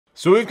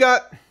So we've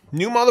got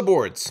new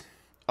motherboards,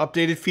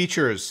 updated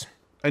features,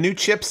 a new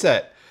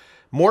chipset,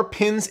 more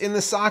pins in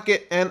the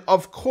socket, and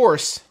of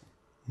course,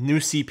 new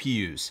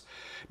CPUs.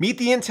 Meet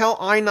the Intel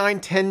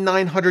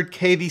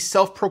i9-10900K, the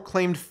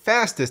self-proclaimed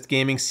fastest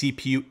gaming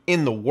CPU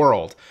in the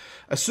world.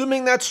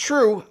 Assuming that's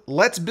true,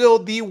 let's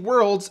build the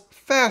world's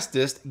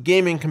fastest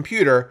gaming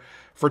computer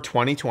for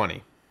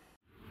 2020.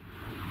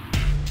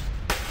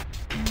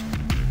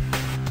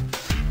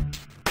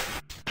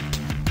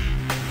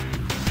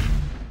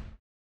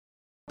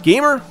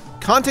 Gamer,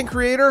 content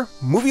creator,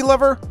 movie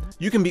lover,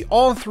 you can be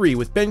all three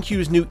with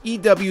BenQ's new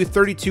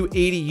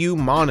EW3280U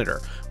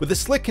monitor. With a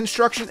slick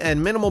construction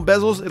and minimal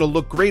bezels, it'll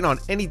look great on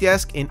any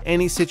desk in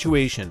any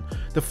situation.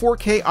 The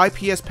 4K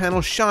IPS panel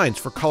shines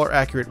for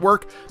color-accurate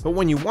work, but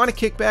when you want to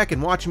kick back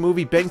and watch a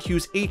movie,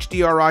 BenQ's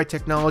HDRI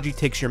technology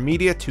takes your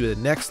media to the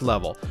next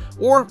level.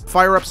 Or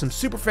fire up some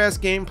super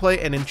fast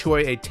gameplay and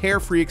enjoy a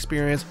tear-free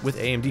experience with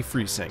AMD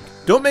FreeSync.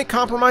 Don't make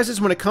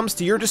compromises when it comes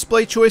to your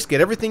display choice.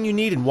 Get everything you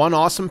need in one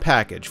awesome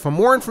package. For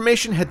more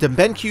information, head to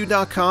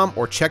benq.com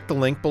or check the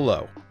link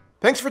below.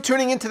 Thanks for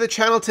tuning into the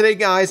channel today,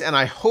 guys, and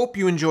I hope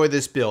you enjoy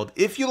this build.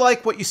 If you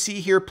like what you see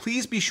here,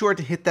 please be sure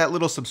to hit that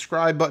little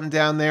subscribe button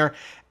down there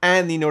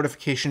and the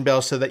notification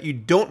bell so that you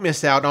don't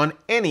miss out on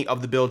any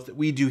of the builds that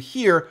we do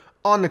here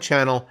on the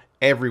channel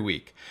every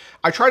week.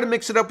 I try to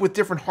mix it up with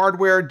different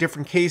hardware,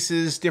 different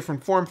cases,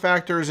 different form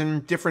factors,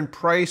 and different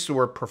price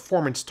or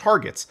performance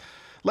targets.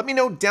 Let me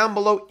know down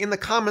below in the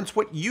comments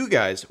what you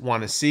guys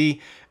want to see,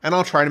 and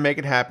I'll try to make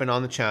it happen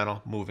on the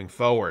channel moving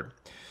forward.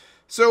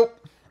 So,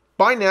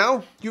 by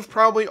now, you've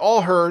probably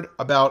all heard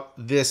about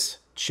this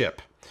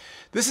chip.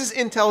 This is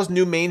Intel's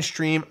new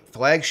mainstream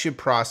flagship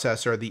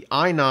processor, the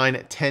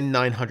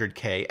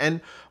i9-10900K,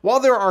 and while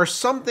there are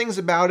some things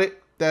about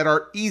it that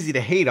are easy to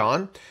hate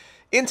on,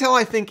 Intel,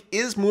 I think,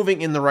 is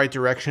moving in the right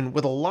direction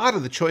with a lot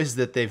of the choices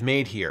that they've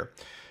made here.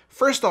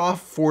 First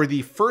off, for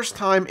the first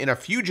time in a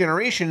few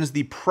generations,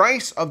 the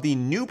price of the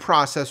new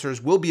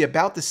processors will be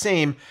about the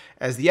same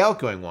as the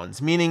outgoing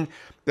ones, meaning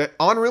that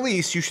on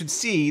release, you should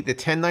see the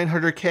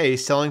 10900K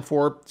selling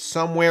for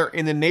somewhere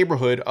in the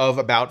neighborhood of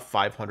about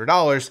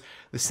 $500,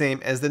 the same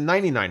as the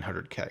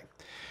 9900K.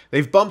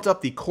 They've bumped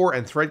up the core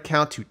and thread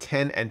count to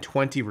 10 and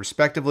 20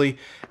 respectively,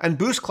 and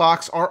boost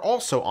clocks are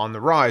also on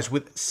the rise,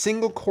 with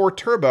single core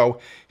turbo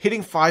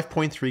hitting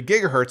 5.3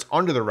 GHz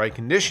under the right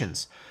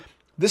conditions.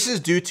 This is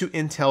due to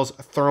Intel's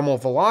thermal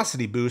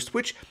velocity boost,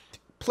 which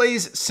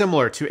plays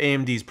similar to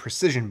AMD's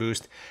precision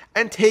boost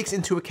and takes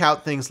into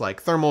account things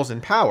like thermals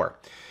and power.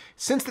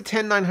 Since the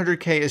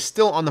 10900K is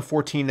still on the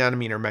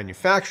 14nm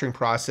manufacturing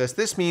process,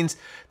 this means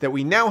that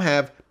we now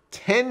have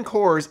 10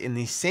 cores in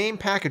the same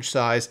package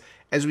size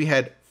as we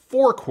had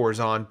 4 cores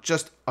on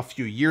just a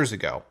few years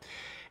ago.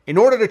 In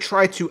order to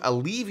try to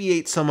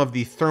alleviate some of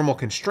the thermal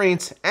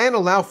constraints and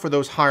allow for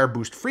those higher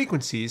boost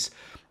frequencies,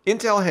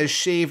 Intel has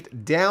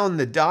shaved down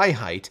the die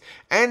height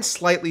and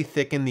slightly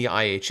thickened the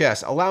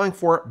IHS, allowing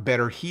for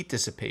better heat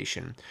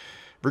dissipation.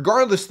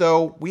 Regardless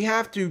though, we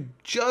have to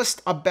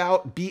just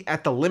about be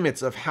at the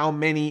limits of how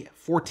many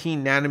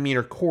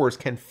 14nm cores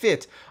can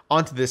fit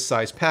onto this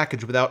size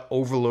package without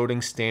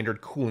overloading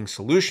standard cooling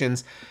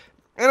solutions,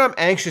 and I'm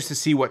anxious to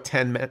see what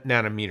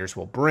 10nm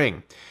will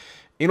bring.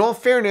 In all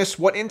fairness,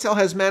 what Intel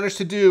has managed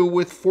to do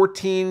with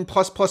 14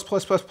 plus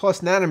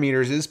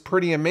nanometers is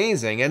pretty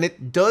amazing, and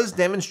it does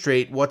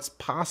demonstrate what's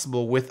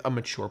possible with a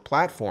mature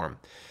platform.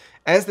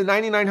 As the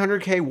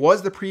 9900K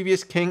was the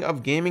previous king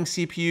of gaming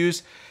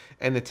CPUs,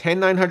 and the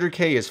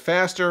 10900K is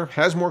faster,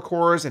 has more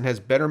cores, and has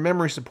better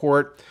memory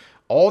support,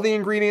 all the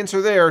ingredients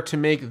are there to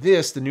make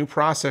this the new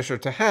processor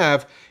to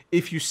have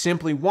if you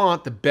simply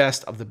want the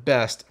best of the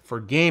best for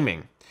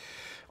gaming.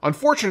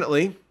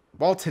 Unfortunately,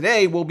 while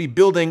today we'll be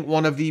building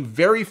one of the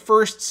very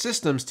first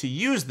systems to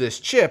use this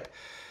chip,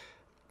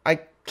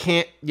 I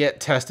can't yet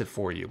test it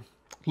for you.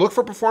 Look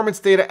for performance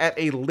data at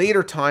a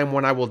later time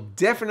when I will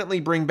definitely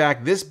bring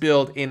back this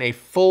build in a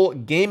full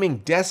gaming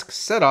desk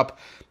setup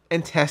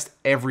and test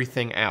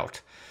everything out.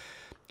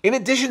 In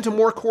addition to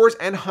more cores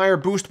and higher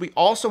boost, we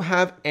also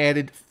have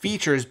added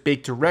features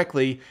baked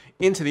directly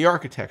into the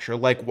architecture,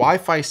 like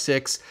Wi-Fi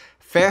 6,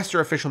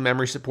 faster official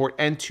memory support,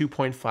 and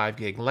 2.5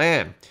 gig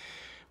LAN.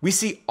 We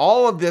see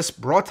all of this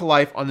brought to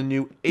life on the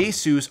new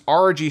ASUS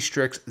ROG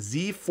Strix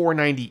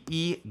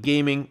Z490E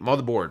gaming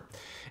motherboard.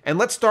 And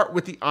let's start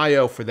with the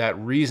I/O for that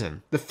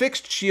reason. The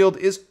fixed shield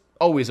is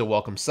always a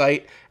welcome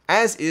sight,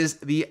 as is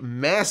the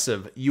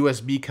massive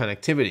USB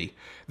connectivity.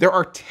 There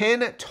are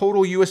 10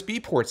 total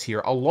USB ports here,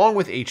 along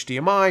with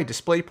HDMI,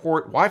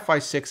 DisplayPort, Wi-Fi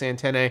 6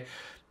 antennae,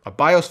 a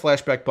BIOS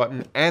flashback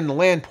button, and the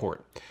LAN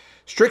port.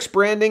 Strix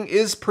branding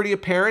is pretty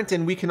apparent,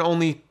 and we can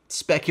only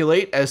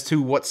speculate as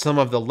to what some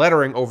of the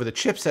lettering over the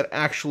chipset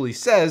actually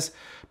says,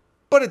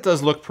 but it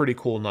does look pretty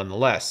cool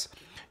nonetheless.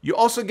 You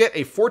also get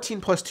a 14+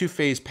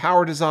 2-phase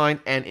power design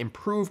and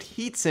improved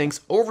heat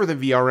sinks over the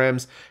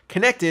VRMs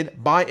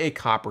connected by a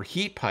copper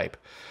heat pipe.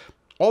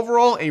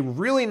 Overall, a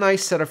really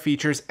nice set of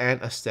features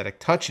and aesthetic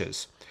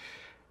touches.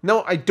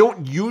 No, I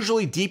don't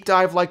usually deep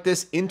dive like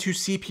this into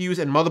CPUs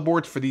and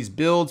motherboards for these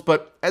builds,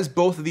 but as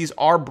both of these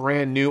are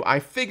brand new, I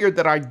figured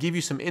that I'd give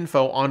you some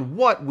info on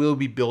what we'll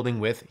be building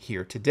with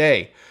here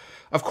today.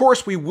 Of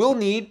course, we will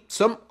need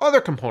some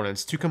other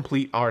components to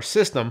complete our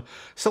system,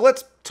 so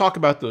let's talk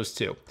about those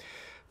too.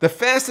 The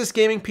fastest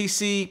gaming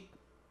PC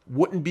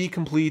wouldn't be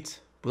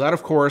complete without,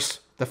 of course,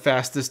 the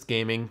fastest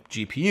gaming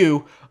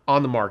GPU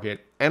on the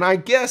market. And I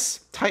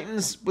guess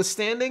Titan's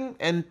withstanding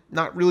and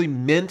not really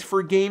meant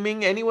for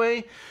gaming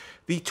anyway,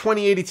 the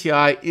 2080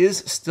 Ti is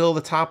still the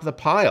top of the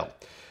pile.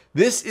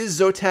 This is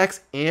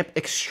Zotac's Amp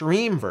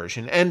Extreme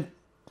version, and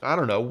I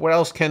don't know, what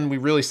else can we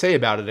really say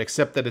about it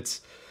except that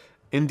it's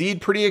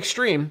indeed pretty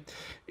extreme.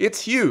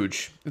 It's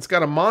huge. It's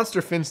got a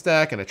monster fin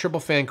stack and a triple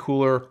fan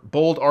cooler,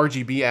 bold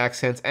RGB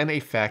accents, and a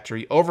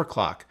factory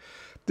overclock.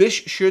 This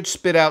should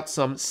spit out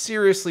some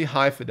seriously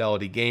high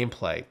fidelity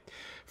gameplay.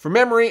 For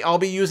memory, I'll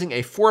be using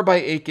a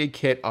 4x8 gig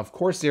kit of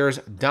Corsair's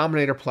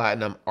Dominator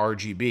Platinum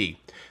RGB.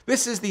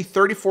 This is the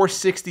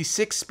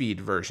 3466 speed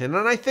version,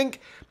 and I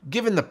think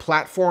given the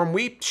platform,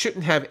 we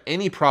shouldn't have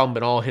any problem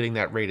at all hitting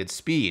that rated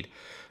speed.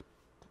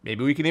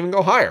 Maybe we can even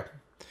go higher.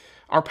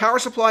 Our power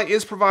supply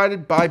is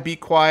provided by Be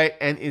Quiet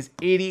and is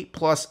 80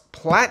 plus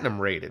platinum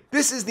rated.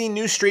 This is the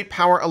new Straight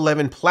Power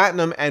 11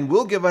 Platinum and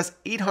will give us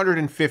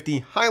 850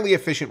 highly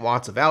efficient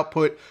watts of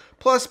output,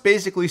 plus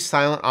basically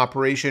silent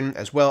operation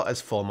as well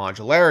as full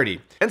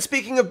modularity. And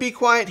speaking of Be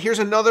Quiet, here's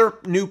another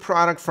new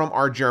product from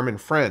our German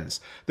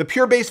friends. The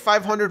PureBase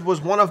 500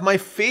 was one of my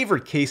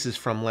favorite cases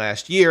from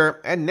last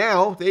year, and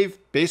now they've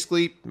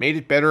basically made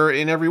it better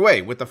in every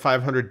way with the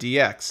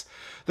 500DX.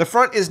 The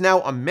front is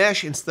now a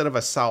mesh instead of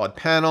a solid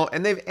panel,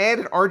 and they've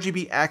added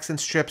RGB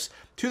accent strips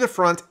to the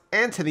front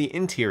and to the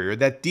interior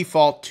that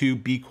default to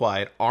Be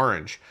Quiet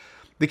orange.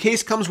 The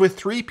case comes with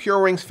 3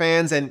 PureWings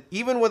fans, and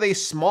even with a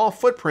small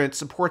footprint,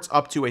 supports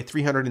up to a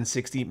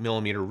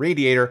 360mm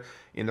radiator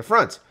in the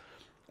front.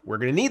 We're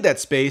going to need that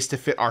space to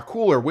fit our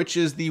cooler, which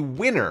is the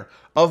winner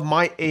of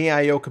my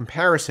AIO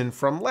comparison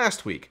from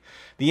last week,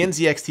 the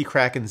NZXT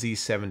Kraken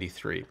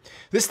Z73.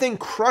 This thing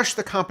crushed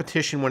the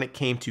competition when it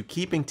came to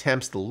keeping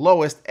temps the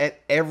lowest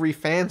at every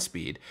fan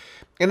speed,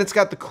 and it's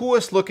got the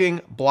coolest looking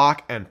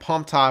block and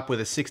pump top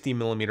with a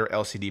 60mm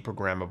LCD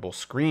programmable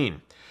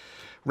screen.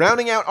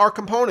 Rounding out our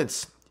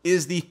components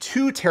is the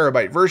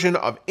 2TB version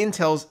of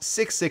Intel's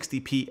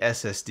 660p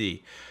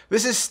SSD.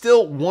 This is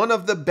still one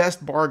of the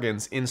best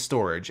bargains in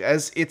storage,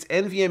 as it's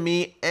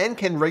NVMe and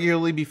can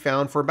regularly be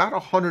found for about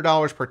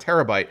 $100 per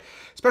terabyte,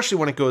 especially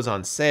when it goes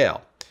on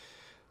sale.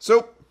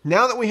 So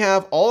now that we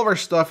have all of our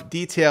stuff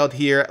detailed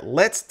here,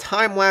 let's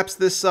time-lapse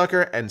this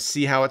sucker and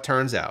see how it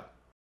turns out.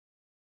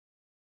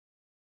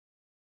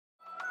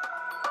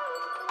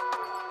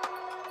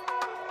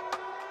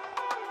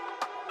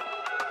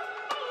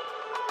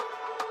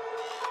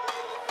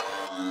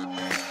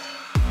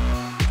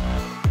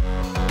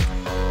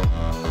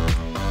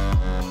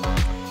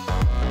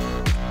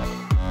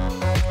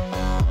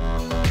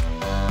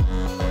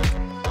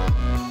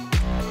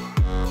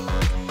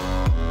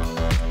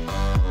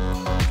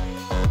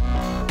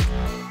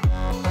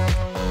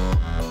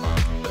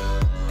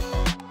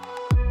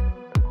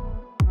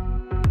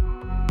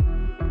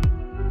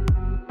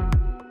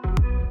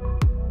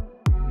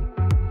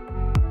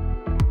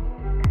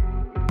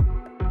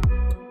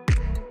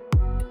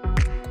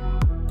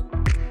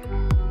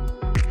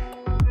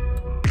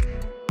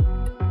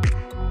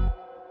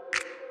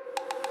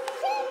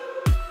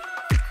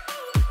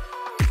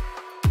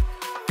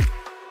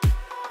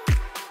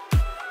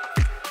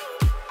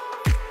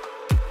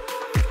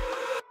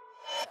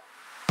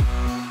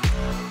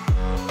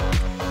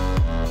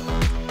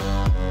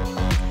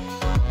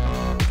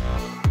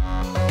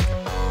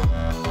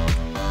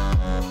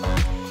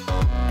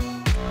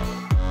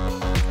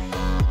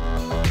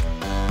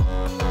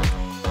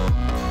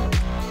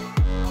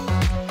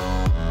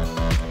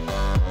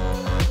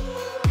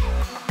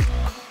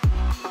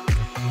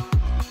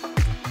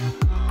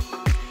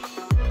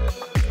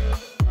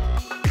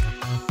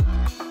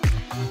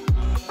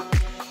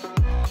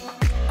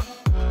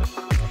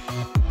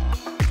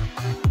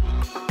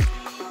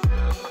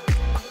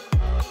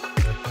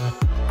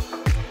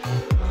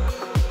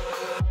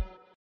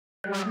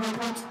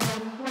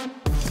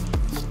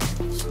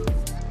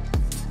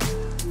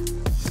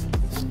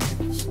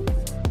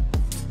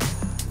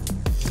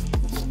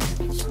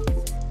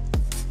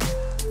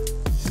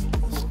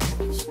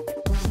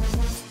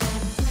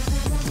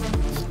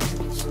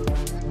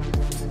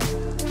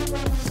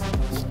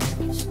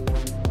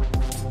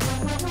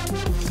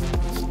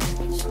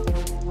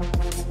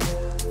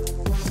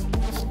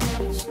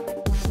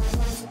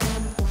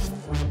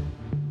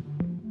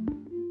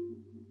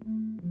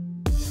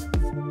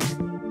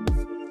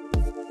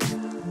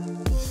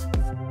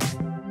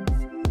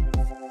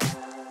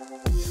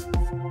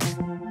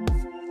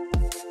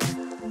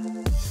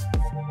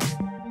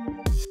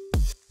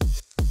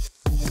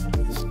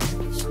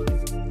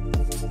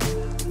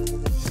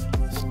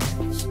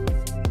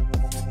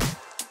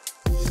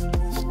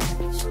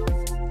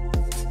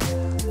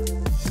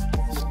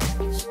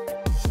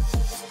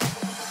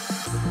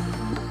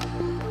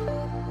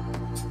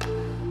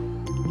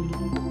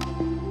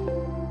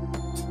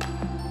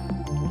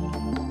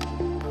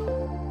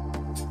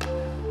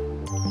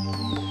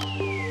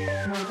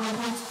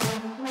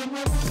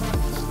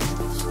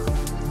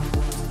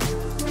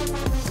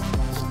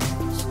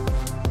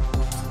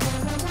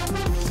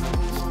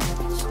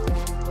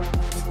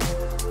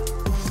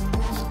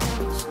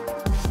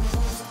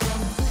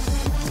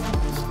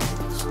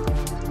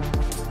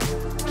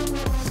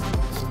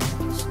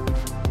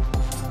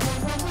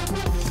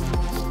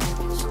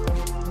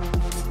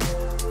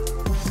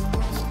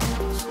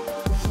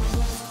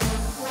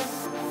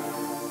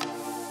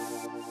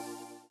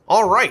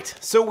 All right,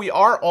 so we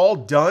are all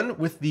done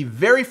with the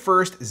very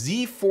first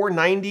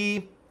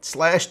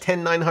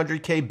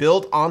Z490/10900K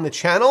build on the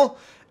channel,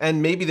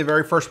 and maybe the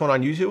very first one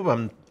on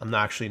YouTube. I'm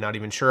actually not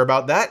even sure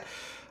about that.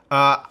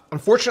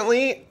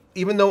 Unfortunately,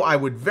 even though I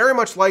would very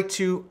much like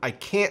to, I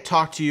can't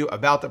talk to you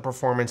about the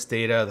performance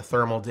data, the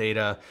thermal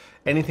data,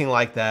 anything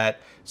like that.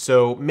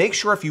 So make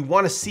sure if you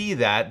want to see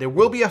that, there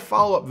will be a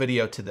follow-up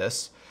video to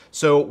this.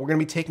 So we're going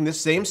to be taking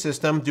this same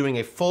system, doing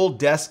a full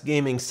desk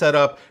gaming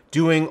setup,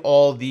 doing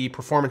all the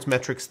performance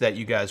metrics that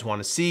you guys want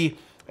to see,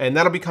 and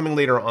that'll be coming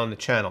later on the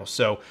channel.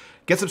 So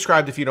get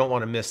subscribed if you don't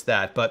want to miss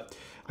that. But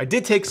I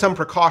did take some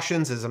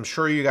precautions, as I'm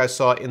sure you guys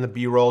saw in the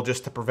B-roll,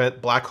 just to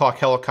prevent Black Hawk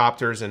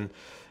helicopters and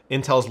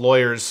Intel's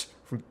lawyers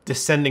from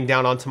descending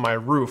down onto my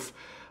roof.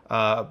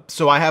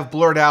 So I have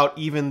blurred out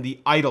even the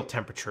idle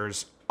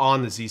temperatures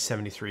on the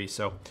Z73.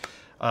 So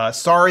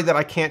sorry that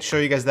I can't show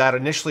you guys that.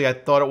 Initially, I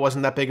thought it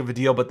wasn't that big of a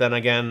deal, but then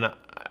again,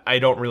 I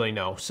don't really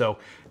know. So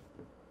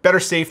better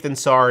safe than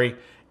sorry,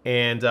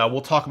 and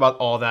we'll talk about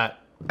all that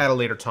at a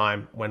later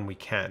time when we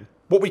can.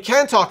 What we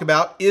can talk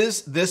about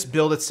is this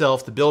build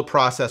itself, the build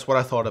process, what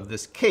I thought of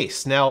this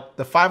case. Now,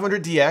 the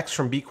 500DX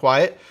from Be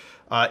Quiet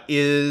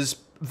is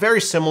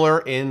very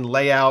similar in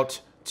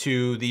layout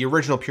to the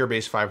original Pure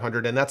Base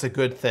 500, and that's a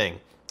good thing.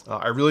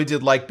 I really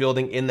did like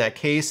building in that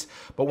case,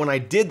 but when I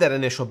did that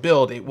initial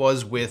build, it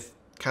was with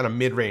kind of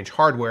mid-range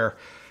hardware.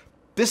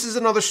 This is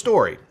another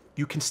story.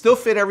 You can still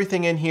fit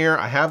everything in here.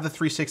 I have the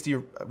 360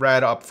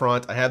 rad up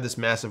front. I have this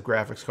massive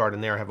graphics card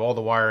in there. I have all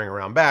the wiring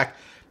around back.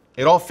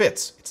 It all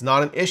fits. It's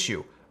not an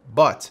issue,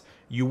 but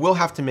you will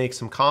have to make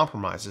some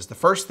compromises. The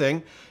first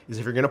thing is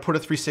if you're going to put a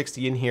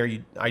 360 in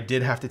here, I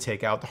did have to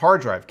take out the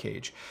hard drive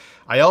cage.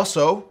 I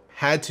also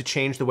had to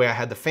change the way I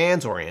had the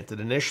fans oriented.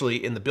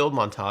 Initially in the build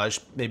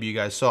montage, maybe you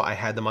guys saw, I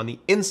had them on the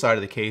inside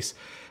of the case,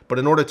 but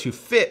in order to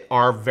fit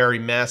our very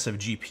massive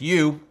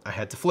GPU, I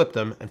had to flip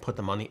them and put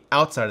them on the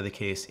outside of the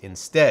case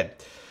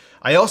instead.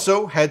 I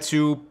also had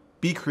to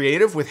be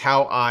creative with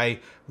how I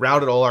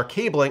routed all our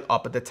cabling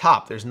up at the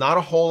top. There's not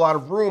a whole lot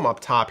of room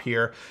up top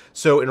here,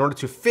 so in order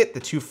to fit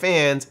the two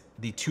fans,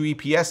 the two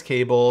EPS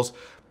cables,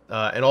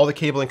 and all the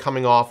cabling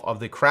coming off of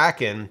the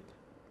Kraken,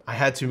 I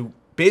had to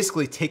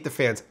basically take the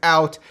fans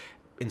out,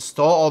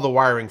 install all the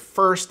wiring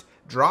first,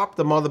 drop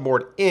the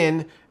motherboard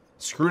in,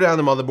 screw down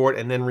the motherboard,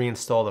 and then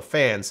reinstall the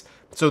fans.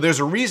 So there's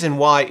a reason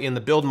why in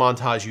the build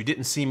montage you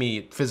didn't see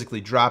me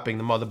physically dropping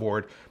the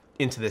motherboard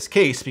into this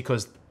case,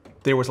 because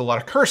there was a lot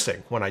of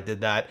cursing when I did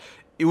that.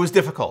 It was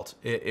difficult.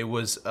 It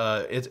was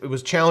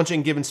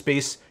challenging given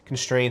space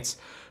constraints,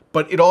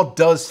 but it all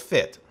does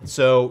fit.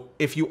 So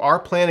if you are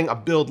planning a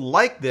build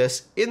like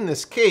this, in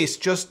this case,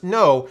 just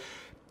know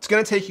it's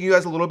gonna take you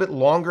guys a little bit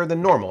longer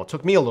than normal. It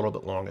took me a little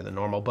bit longer than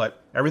normal,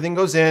 but everything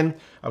goes in.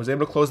 I was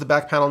able to close the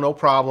back panel, no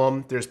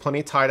problem. There's plenty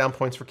of tie down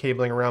points for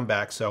cabling around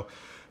back. So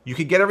you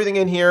could get everything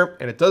in here,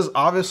 and it does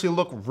obviously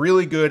look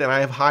really good, and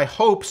I have high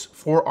hopes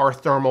for our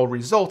thermal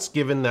results,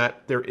 given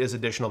that there is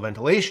additional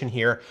ventilation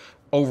here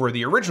over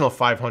the original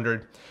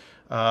 500,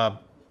 but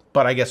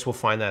I guess we'll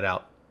find that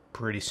out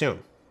pretty soon.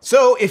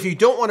 So if you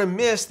don't want to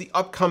miss the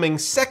upcoming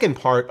second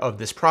part of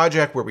this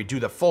project where we do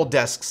the full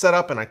desk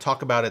setup and I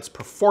talk about its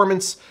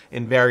performance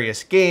in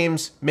various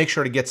games, make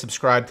sure to get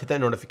subscribed, hit that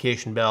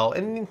notification bell,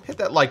 and hit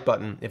that like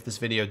button if this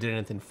video did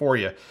anything for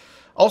you.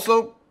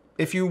 Also,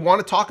 if you want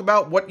to talk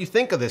about what you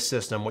think of this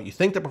system, what you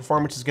think the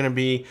performance is going to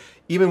be,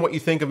 even what you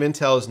think of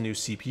Intel's new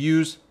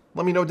CPUs,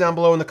 let me know down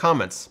below in the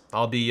comments.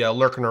 I'll be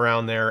lurking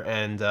around there,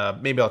 and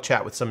maybe I'll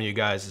chat with some of you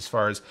guys as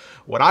far as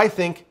what I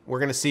think we're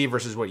going to see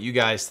versus what you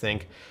guys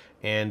think.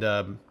 And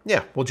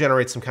yeah, we'll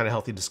generate some kind of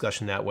healthy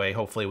discussion that way,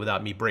 hopefully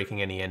without me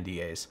breaking any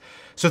NDAs.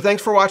 So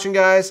thanks for watching,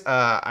 guys.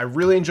 I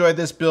really enjoyed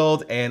this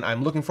build, and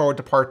I'm looking forward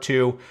to part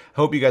 2.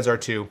 Hope you guys are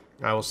too.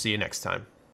 I will see you next time.